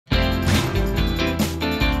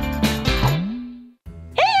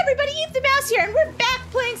Goose here, and we're back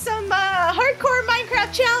playing some hardcore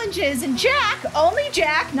Minecraft challenges. And Jack, only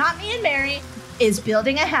Jack, not me and Mary, is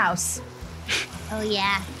building a house. Oh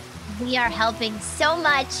yeah, we are helping so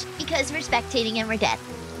much because we're spectating and we're dead.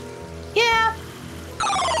 Yeah.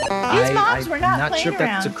 These mobs were not playing sure if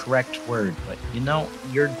around. that's the correct word, but you know,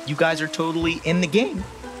 you guys are totally in the game.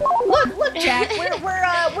 Look, Jack,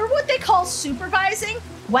 we're what they call supervising.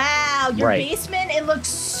 Wow, your Right. basement, it looks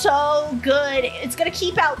so good. It's gonna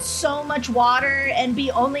keep out so much water and be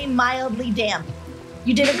only mildly damp.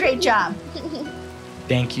 You did a great job.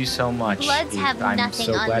 Thank you so much. Bloods have I'm nothing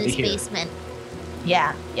so on glad this to hear. basement.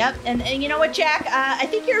 Yeah, yep. And you know what, Jack? I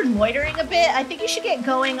think you're loitering a bit. I think you should get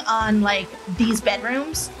going on, like, these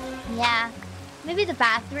bedrooms. Yeah, maybe the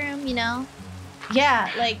bathroom, you know? Yeah,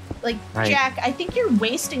 like Right. Jack, I think you're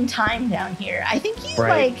wasting time down here. I think you,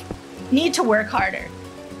 Right. like, need to work harder.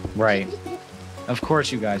 Right. Of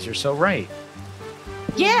course, you guys, you're so right.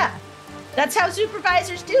 Yeah, that's how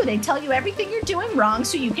supervisors do. They tell you everything you're doing wrong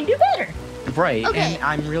so you can do better. Right, Okay. and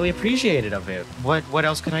I'm really appreciative of it. What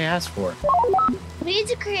else could I ask for? We need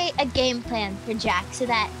to create a game plan for Jack so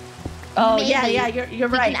that Oh, maybe yeah, you're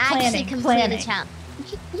we right. can actually complete planning. the challenge.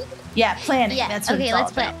 Yeah, planning. Yeah, That's what okay, it's all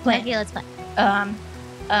let's play. about. Planning. Okay, let's play.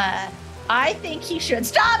 I think he should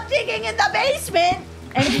stop digging in the basement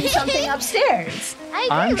and do something upstairs.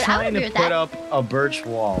 I'm I trying agree to with put that. up a birch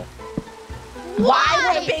wall.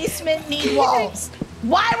 Why would a basement need walls?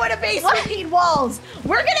 Why would a basement need walls?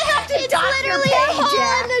 We're gonna have to It's dock your literally pay, a hole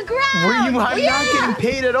Jack. in the ground. I'm not getting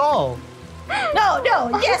paid at all. No,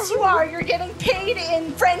 yes you are. You're getting paid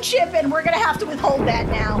in friendship, and we're gonna have to withhold that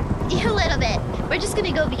now. A little bit. We're just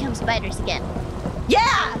gonna go become spiders again.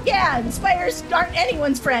 Yeah. And spiders aren't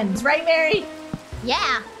anyone's friends, right, Mary?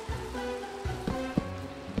 Yeah.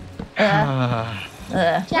 Where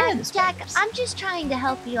are the Jack, spiders? I'm just trying to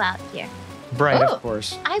help you out here. Right, Oh. of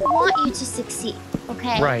course. I want you to succeed,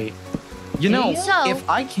 okay? Right. You know, So- if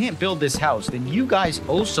I can't build this house, then you guys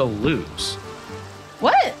also lose.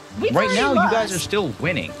 What? We've Right already now, you guys lost. are still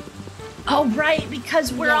winning. Oh, right,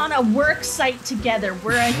 because we're Yeah. on a work site together.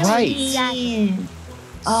 We're a Right. team.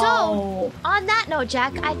 So, Oh. on that note,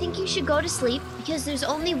 Jack, I think you should go to sleep because there's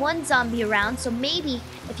only one zombie around. So maybe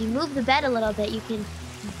if you move the bed a little bit, you can,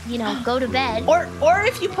 you know, go to bed. Or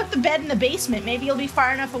if you put the bed in the basement, maybe you'll be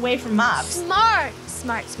far enough away from mobs. Smart,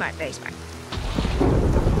 very smart.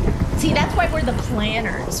 See, that's why we're the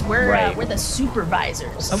planners. We're Right. we're the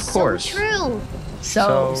supervisors. Of course. So true.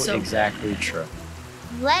 So exactly true.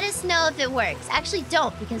 Let us know if it works. Actually,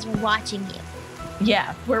 don't because we're watching you.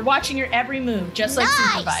 yeah, we're watching your every move, just like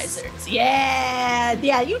Nice. supervisors.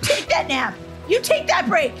 Yeah. You take that nap. You take that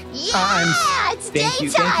break. Yeah, it's Thank you.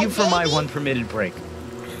 daytime, Thank you for my baby. one permitted break.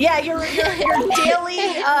 Yeah, your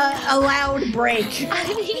daily allowed break.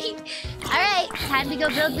 All right, time to go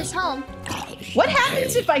build this home. What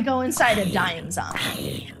happens if I go inside a dying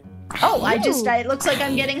zombie? Oh, it looks like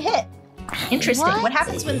I'm getting hit. Interesting. What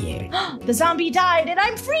happens when the zombie died and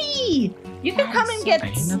I'm free? You can come and get. I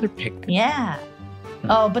need another pick. Yeah.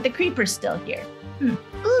 Oh, but the creeper's still here.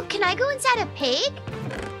 Ooh, can I go inside a pig?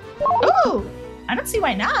 Ooh, I don't see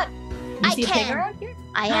why not. You I see a pig can. around here?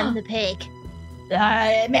 I am the pig.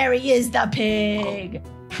 Mary is the pig.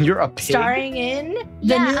 You're a pig? Starring in the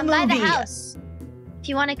Yeah, new I'm movie. by the house. If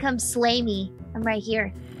you want to come slay me, I'm right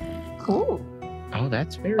here. Cool. Oh,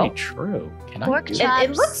 that's very true. Can Pork I do chop. that?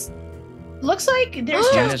 It looks like there's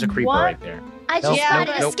And just there's a creeper one, right there. I just spotted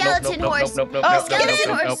a skeleton horse. Oh,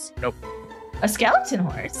 skeleton horse. Nope. a skeleton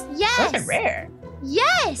horse. Yes. Those are rare.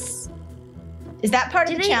 Yes. Is that part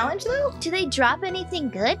Do of the they- challenge though? Do they drop anything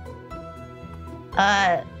good?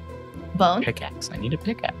 Bone? Pickaxe. I need a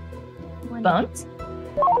pickaxe. Bones?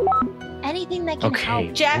 Anything that can Okay.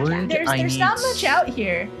 help. Jack, Wood, there's I not need much out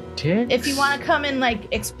here. Sticks? If you want to come and like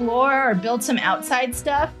explore or build some outside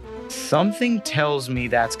stuff. Something tells me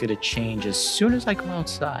that's gonna change as soon as I go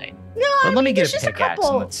outside. No, But let me get there's a just pickaxe and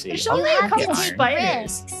couple. let's see. There's I'll only You a have to couple take spiders.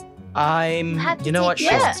 risks. I'm. You have to You know take what?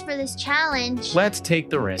 Sure. risks for this challenge. Let's take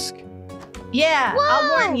the risk. Yeah, I'll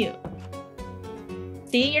Whoa. warn you.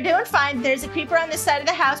 See, you're doing fine. There's a creeper on this side of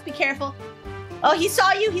the house. Be careful. Oh, he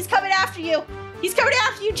saw you. He's coming after you. He's coming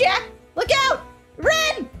after you, Jack. Look out.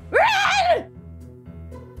 Run! Run!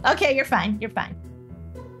 Okay, you're fine. You're fine.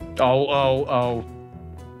 Oh.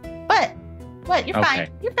 What? What? You're fine.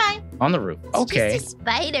 Okay. You're fine. On the roof. It's Okay. just a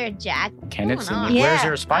spider, Jack. Can it What's see going me? on? Where's Yeah,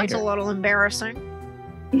 there a spider? little embarrassing.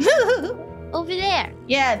 Over there.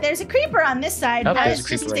 Yeah, there's a creeper on this side. Oh, I there's was a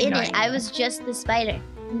creeper just right in there. it. I was just the spider.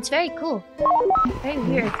 And it's very cool. Very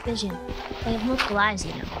weird vision. They have multiple eyes,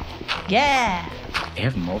 you know. Yeah. They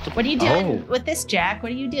have multiple. What are you doing with this, Jack?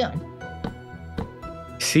 What are you doing?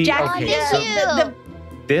 See, Jack, okay, thank so you.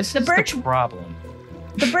 This is birch- the problem.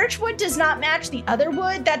 The birch wood does not match the other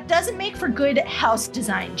wood. That doesn't make for good house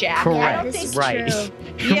design, Jack. Correct. I don't This think. is Right.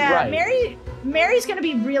 true. Yeah, Right. Mary's gonna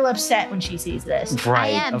be real upset when she sees this. Right, I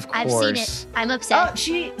am. of course. I've seen it. I'm upset. Oh,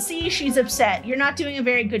 she's upset. You're not doing a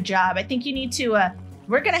very good job. I think you need to.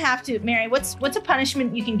 We're gonna have to, Mary. What's a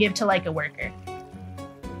punishment you can give to like a worker?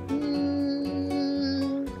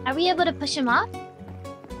 Are we able to push him off?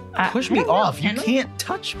 Push I me don't know, off. You can we? can't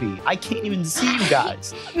touch me. I can't even see you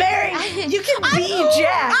guys. Mary, you can be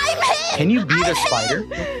Jack. I'm him. Can you be the spider?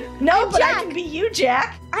 No, but I Jack. can be you,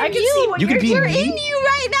 Jack. I I'm can you. see what You you're can be doing. me? In you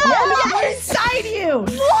right now. Yeah, we're inside you.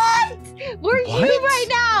 What? We're What? you right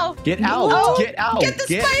now. Get out. No. Get out. Get the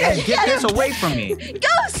spider. Get this away from me. Go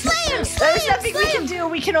slay him. Slay There's him. nothing we can do.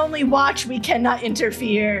 We can only watch. We cannot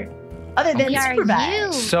interfere. Other than We are supervise.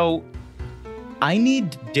 you. So, I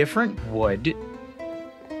need different wood.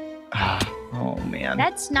 Oh, man.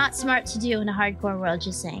 That's not smart to do in a hardcore world.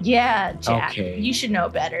 Just saying. Yeah, Jack. Okay. You should know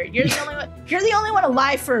better. You're the only one. You're the only one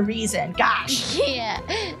alive for a reason. Gosh. Yeah.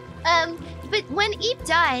 But when Eep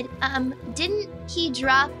died, didn't he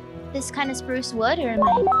drop this kind of spruce wood, or am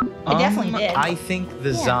I? I definitely did. I think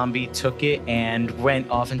the Yeah. zombie took it and went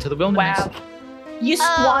off into the wilderness. Wow. You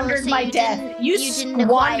squandered so my you death. didn't- You you didn't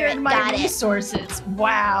acquire squandered it. my Got it. resources.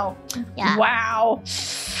 Wow. Yeah. Wow.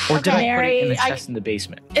 Or did I put it in Mary, the chest in the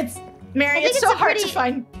basement? It's Mary. I think It's it's so a hard pretty- to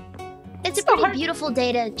find. It's a So pretty hard- beautiful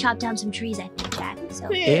day to chop down some trees, I think, Jack.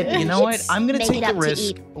 So You know what? Let's I'm gonna make take it the up to risk.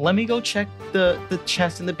 eat. Let me go check the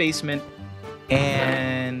chest in the basement.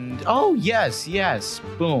 And oh yes,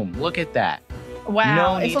 boom! Look at that. Wow.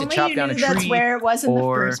 No if need to only chop you down knew a that's tree where it was in the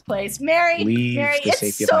or first place. Mary, leave Mary, the it's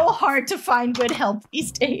safety of so my- hard to find good help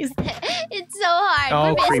these days. it's so hard. Oh,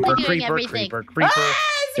 We're basically creeper, doing creeper, everything. creeper! Ah,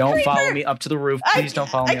 it's a Don't creeper! follow me up to the roof. Please don't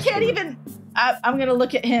follow me. I up to can't the roof. even. I'm gonna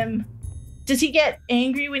look at him. Does he get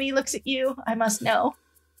angry when he looks at you? I must know.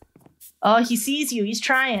 Oh, he sees you. He's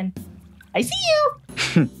trying. I see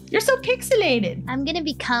you. You're so pixelated. I'm gonna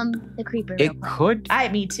become the creeper. real It quick.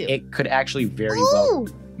 could. Me too. It could actually very well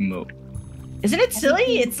Ooh, move. Isn't it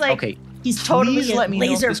silly? It's like Okay, he's totally please let me know if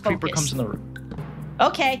laser this creeper focused. comes in the room.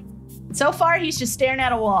 Okay. So far, he's just staring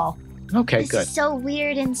at a wall. Okay, this good. is so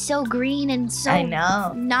weird and so green and so I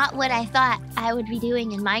know. not what I thought I would be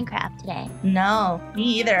doing in Minecraft today. No, me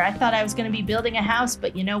either. I thought I was going to be building a house,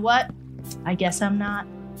 but you know what? I guess I'm not.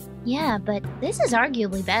 Yeah, but this is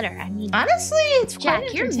arguably better. I mean, Honestly, it's Jack,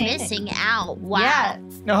 quite you're entertaining. missing out. Wow. Yeah,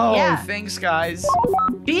 Oh, Yeah. thanks, guys.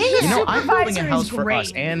 being a You know, I'm building supervisor a house is for great.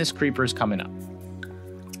 us, and this creeper's coming up.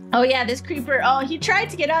 Oh yeah, this creeper. Oh, he tried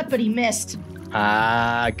to get up, but he missed.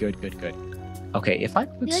 Ah, good. Okay, if I I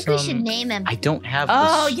put feel like some, we should name him. I don't have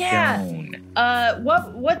Oh, the yeah. stone.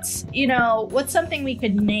 What's something we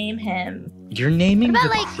could name him? You're naming What the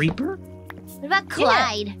about, like- creeper? What about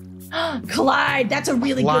Clyde? Clyde. That's a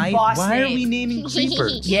really Clyde? good boss Why name. are we naming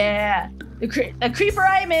creepers? Yeah. The creeper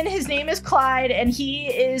I'm in, his name is Clyde, and he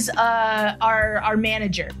is our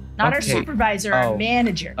manager. Not our Okay. supervisor, our Oh.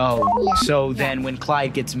 manager. Oh, Yeah. so then when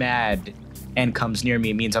Clyde gets mad and comes near me,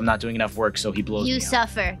 it means I'm not doing enough work, so he blows You me up.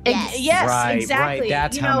 suffer. Yes, Yes. Right, exactly.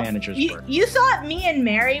 that's You how know, managers you, work. You thought me and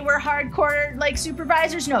Mary were hardcore like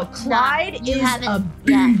supervisors? No, Clyde you is haven't- a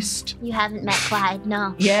yeah. beast. You haven't met Clyde,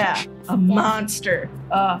 no. Yeah, a monster.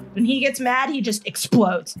 When he gets mad, he just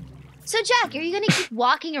explodes. So, Jack, are you going to keep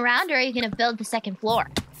walking around or are you going to build the second floor?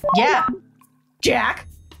 Yeah, Jack.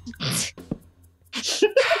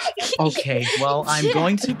 Okay, well, I'm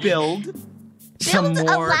going to build some Build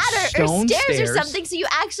a more ladder stone or stairs or something so you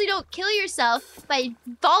actually don't kill yourself by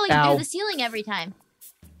falling Ow. through the ceiling every time.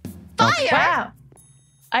 Okay. Fire! Wow.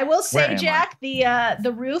 I will Where say, am Jack,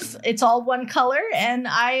 the roof, it's all one color, and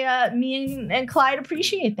me and Clyde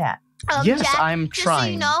appreciate that. Yes, Jack, I'm just so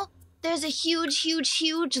trying. you know, there's a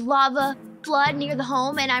huge lava flood near the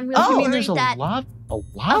home, and I'm really Oh, You mean worried there's a that lava a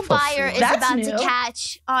fire flood? is That's about new. to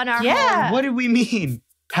catch on our Yeah. home. What did we mean?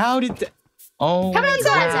 How did that? Oh, Come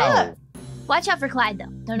outside, wow. look. Watch out for Clyde, though.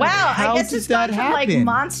 Don't Wow, How I guess did it's gone that from like happen?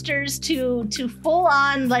 monsters to full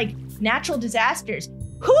on like natural disasters.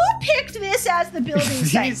 Who picked this as the building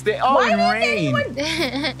site? These things. Oh, Why and didn't rain.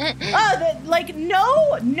 anyone? Like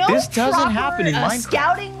no. This doesn't proper, happen in Minecraft.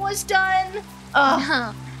 Scouting was done.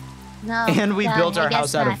 no. And we God, built I our guess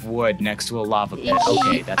house out not. of wood next to a lava pit.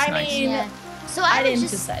 Okay, that's I nice. mean, Yeah. So I I, would didn't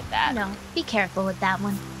just, decide that. be careful with that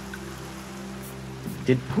one.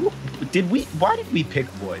 Why did we pick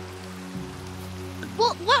wood?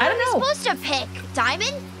 Well, what I were don't we know. supposed to pick?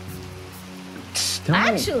 Diamond? Stone.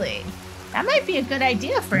 Actually, that might be a good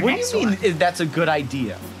idea for what do next you mean one. that's a good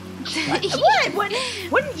idea? What?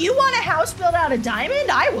 Wouldn't you want a house built out of diamond?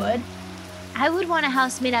 I would. I would want a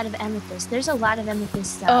house made out of amethyst. There's a lot of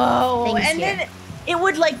amethyst stuff. Oh, things and here. then it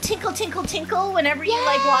would like tinkle, tinkle, tinkle whenever you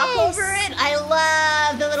like walk over it. I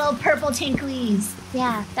love the little purple tinklies.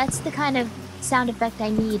 Yeah, that's the kind of sound effect I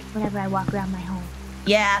need whenever I walk around my home.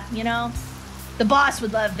 Yeah, you know, the boss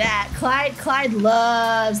would love that. Clyde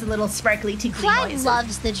loves the little sparkly tinkly Clyde noises.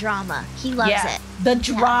 loves the drama. He loves it. The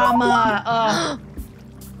drama.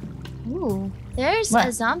 Ooh, there's What?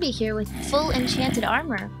 a zombie here with full enchanted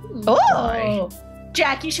armor. Oh,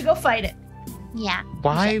 Jack, you should go fight it. Yeah.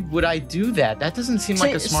 Why would I do that? That doesn't seem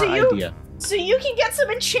like a smart idea. So you can get some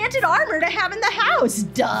enchanted armor to have in the house.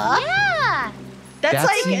 Duh. Yeah. That's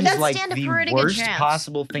That seems that's like stand up the for a good worst chance.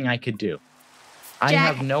 possible thing I could do. I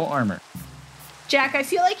Jack- have no armor. Jack, I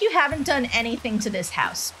feel like you haven't done anything to this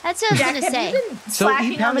house. That's what I was Jack, gonna have say. you been So,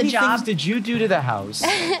 slacking Eve, how on the many job? things did you do to the house?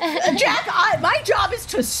 Jack, my job is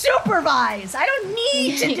to supervise. I don't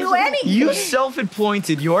need to do anything. You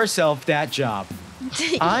self-appointed yourself that job.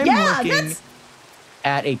 I'm Yeah, working that's-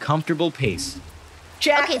 at a comfortable pace.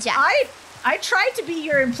 Jack, Okay, Jack. I tried to be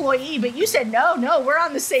your employee, but you said, no, we're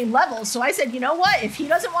on the same level. So I said, you know what? If he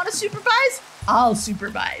doesn't want to supervise, I'll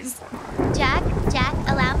supervise. Jack,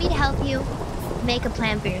 allow me to help you make a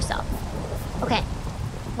plan for yourself. Okay.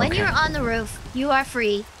 When Okay. you're on the roof, you are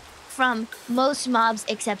free from most mobs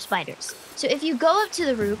except spiders. So if you go up to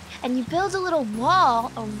the roof and you build a little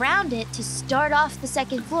wall around it to start off the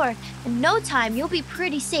second floor, in no time you'll be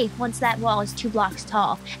pretty safe once that wall is 2 blocks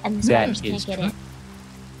tall and the That spiders can't is get true. in.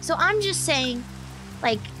 So I'm just saying,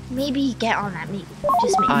 like, maybe get on that, maybe.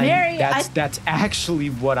 Just maybe. Mary, That's actually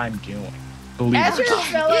what I'm doing. Believe As it. your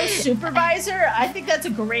fellow supervisor, I think that's a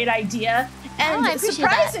great idea. And I appreciate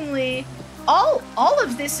that. surprisingly, all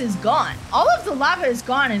of this is gone. All of the lava is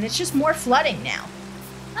gone, and it's just more flooding now.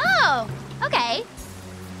 Oh, okay.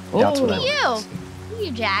 That's what I Look at want.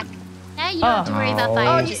 You, Jack. Now you don't have to worry about Oh.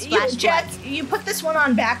 fire. Oh, Just you, splash Jack, blood. you put this one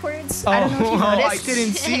on backwards. I don't know if you I noticed.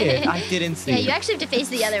 didn't see it. I didn't see Yeah, it. you actually have to face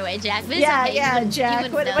the other way, Jack. But it's Yeah, okay. yeah, You wouldn't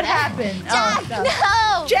Jack. know What that. happened? Jack, oh,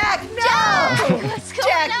 no! Jack, no! Jack, what's going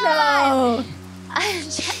Jack, on? no!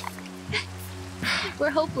 Jack, we're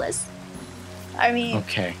hopeless. I mean,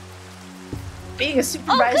 Okay. being a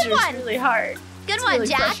supervisor is one. really hard. Good It's one, really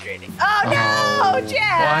Jack. frustrating. Oh, no, Oh,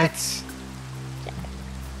 Jack! What?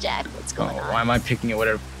 Jack, what's Oh, going on? why am I picking it?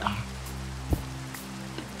 Whatever.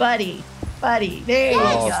 Buddy, there you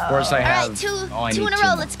Oh, go. of course I All have. right, two Oh, I in need a two row.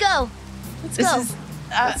 more. Let's go. Let's This go. is,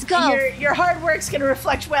 Let's go. Your hard work's gonna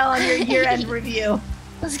reflect well on your year-end review.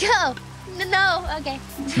 Let's go. No, okay.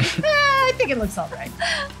 I think it looks all right.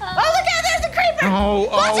 Oh, look out! There's a creeper!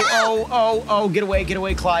 Oh, get away,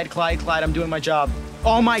 Clyde, I'm doing my job.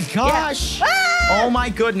 Oh my gosh! Ah! Oh my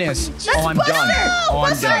goodness! Oh, I'm Buster! done. Oh, I'm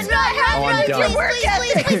Buster, done. run, Oh, I'm done.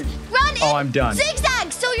 Please. Run in. Oh, I'm done.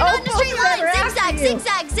 Zigzag, so you're Oh, not in a both straight of them line. are after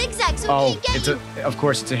Zigzag, you. zigzag, so Oh, we can it's get you. of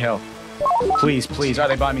course it's a hill. Please, are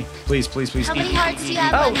they by me? Please. How many eat, hearts eat, do you eat,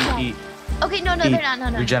 have eat, left? eat, Okay, no, eat. they're not.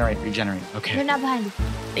 No. Regenerate. They're Okay. not behind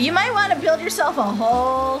you. You might want to build yourself a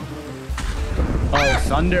hole. Oh,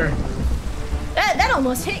 thunder. That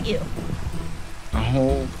almost hit you.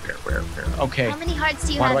 Oh, where? Okay. How many hearts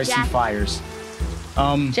do you Why do I have, see Jack? fires?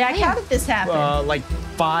 Jack, how did this happen? Like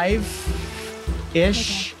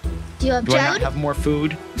 5-ish. Do you have Do I not food? have more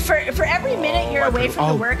food? For every minute you're I away do. from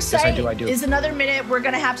the Oh, work yes, I site do. is another minute we're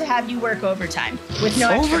gonna have you work overtime with no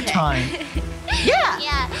extra pay. Overtime. Yeah.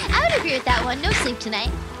 Yeah, I would agree with that one. No sleep tonight.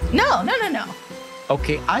 No.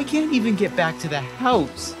 Okay, I can't even get back to the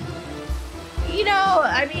house. You know,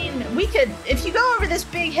 I mean, we could if you go over this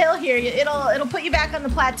big hill here, it'll put you back on the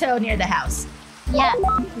plateau near the house. Yeah,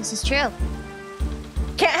 this is true.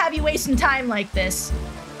 Can't have you wasting time like this.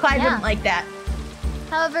 Clyde Yeah. wouldn't like that.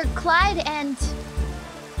 However, Clyde and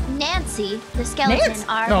Nancy, the skeleton, Nancy?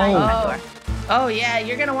 are No. by the front Oh. door. Oh yeah,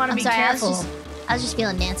 you're gonna want to I'm be sorry, careful. I was just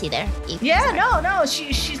feeling Nancy there. Eve. Yeah, no,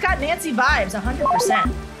 she's got Nancy vibes,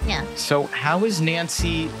 100%. Yeah. So how is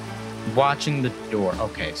Nancy watching the door?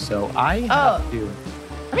 Okay, so I Oh. have to.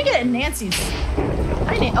 Let me get Nancy's.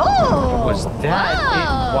 Oh, Was that Whoa.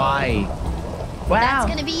 it? Why? wow. That's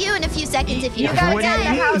gonna be you in a few seconds if you You don't gotta What do get you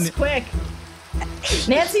in the house mean? quick.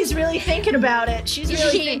 Nancy's really thinking about it. She's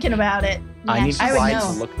really thinking about it. I Yeah, need I would Clyde know. to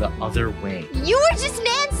look the other way. You were just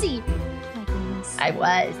Nancy. My goodness. I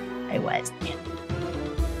was. I like.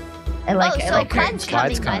 oh, I so like her. Clyde's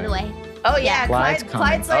Clyde's coming, by the way. Oh yeah, Clyde's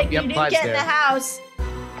Clyde's coming. like Oh, yep, you didn't Clyde's get in the there. house.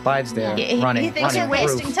 Clyde's there, He running. thinks running. you're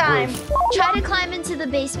wasting Roof, time. roof. Try to climb into the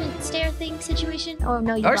basement stair thing situation. Oh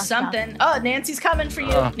no, you Or locked it up. something. Oh, Nancy's coming for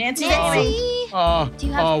you. Nancy's Nancy, aiming. Oh, do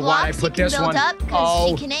you have oh, why blocks I put you can this build one? up? Because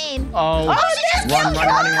Oh, she can aim. oh, Oh, she just run, killed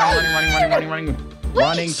running. Wait,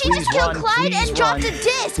 Running, she please just killed run, Clyde please and dropped run. a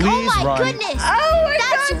disc. Oh Please my run. goodness. Oh my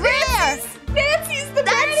That's God, rare. Nancy's the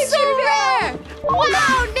That's baddest so you know. rare.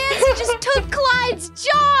 Wow, Nancy just took Clyde's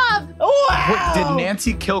job. Wow. What, did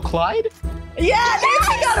Nancy kill Clyde? Yeah,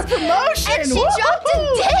 Nancy got a promotion. And she dropped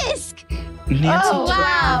a disc. Nancy Oh,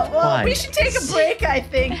 wow. killed Well, we Clyde. should take a break, I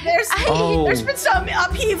think. Oh. There's been some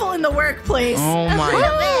upheaval in the workplace. Oh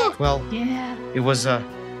my. Well, Yeah. it was a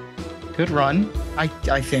good run, I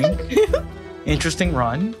think. Interesting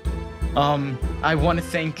run. I want to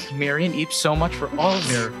thank Mary and Eep so much for all of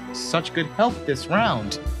their such good help this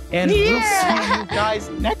round. And we'll see you guys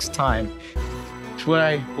next time, where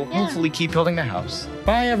I will hopefully keep building the house.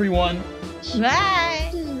 Bye, everyone.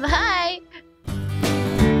 Bye. Bye.